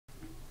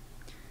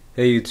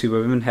Hey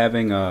YouTube, I've been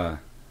having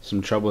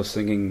some trouble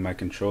syncing my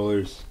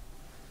controllers.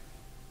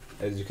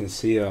 As you can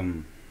see, it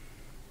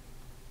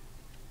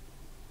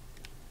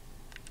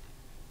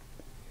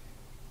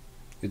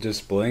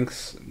just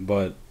blinks,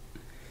 but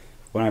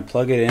when I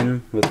plug it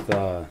in with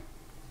the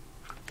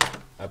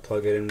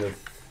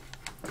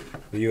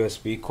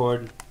USB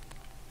cord,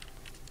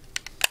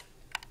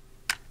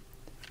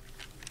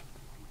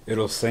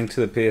 it'll sync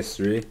to the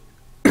PS3.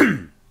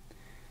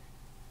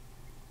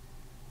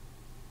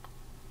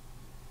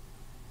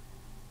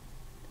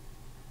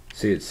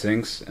 See, it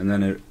syncs, and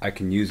then I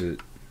can use it.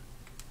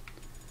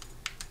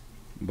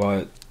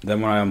 But then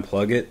when I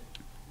unplug it,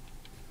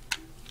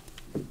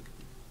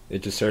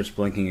 it just starts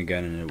blinking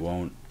again, and it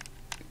won't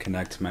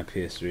connect to my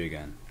PS3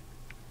 again.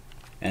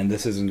 And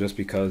this isn't just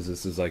because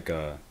this is like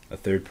a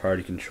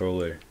third-party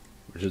controller,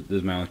 which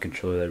is my only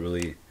controller that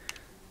really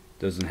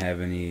doesn't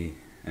have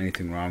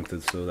anything wrong with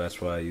it, so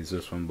that's why I use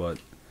this one. But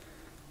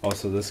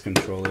also this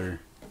controller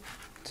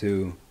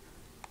too,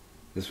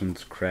 this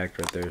one's cracked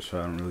right there, so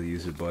I don't really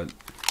use it, but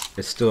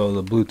it's still,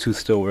 the Bluetooth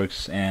still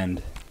works,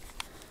 and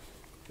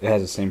it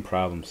has the same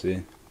problem. See,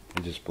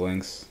 it just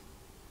blinks,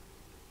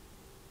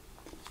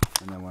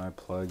 and then when I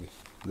plug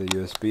the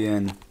USB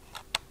in,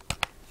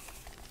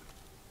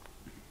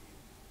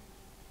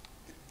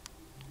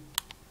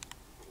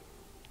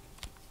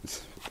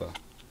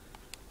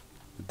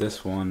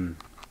 this one,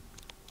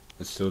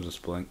 it still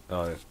just blink.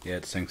 Oh yeah,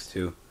 it syncs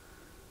too.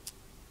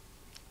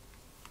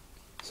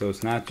 So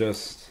it's not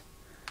just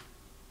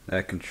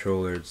that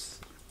controller, it's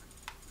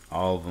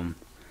all of them.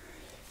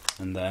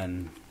 And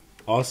then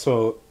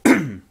also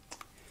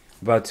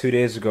about 2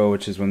 days ago,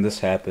 which is when this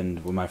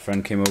happened, when my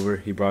friend came over,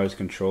 he brought his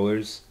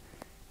controllers,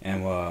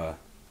 and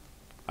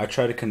I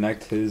tried to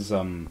connect his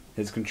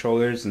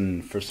controllers,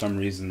 and for some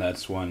reason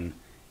that's when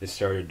it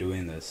started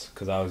doing this,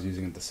 because I was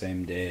using it the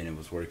same day and it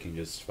was working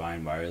just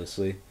fine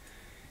wirelessly.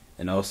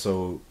 And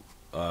also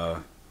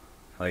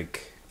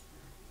like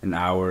an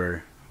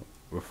hour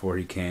before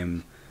he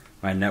came,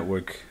 my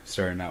network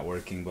started not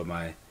working, but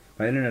my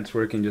internet's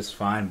working just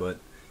fine. But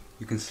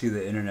you can see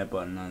the internet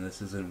button on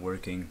this isn't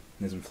working,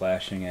 isn't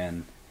flashing,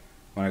 and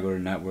when I go to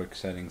network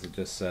settings, it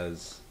just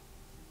says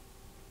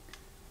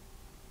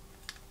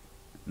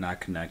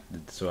not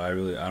connected. So I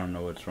don't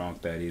know what's wrong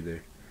with that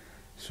either.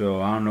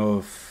 So I don't know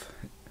if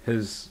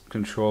his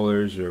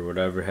controllers or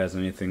whatever has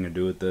anything to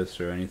do with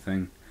this or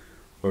anything,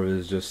 or it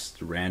was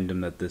just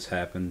random that this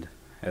happened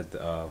at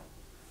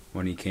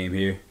when he came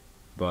here.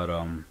 But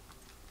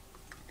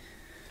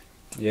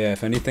yeah,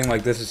 if anything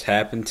like this has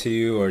happened to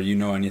you, or you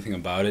know anything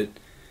about it,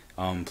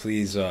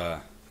 please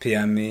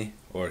PM me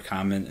or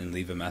comment and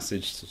leave a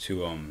message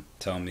to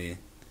tell me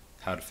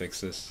how to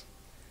fix this.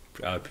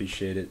 I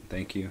appreciate it.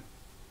 Thank you.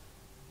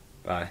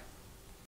 Bye.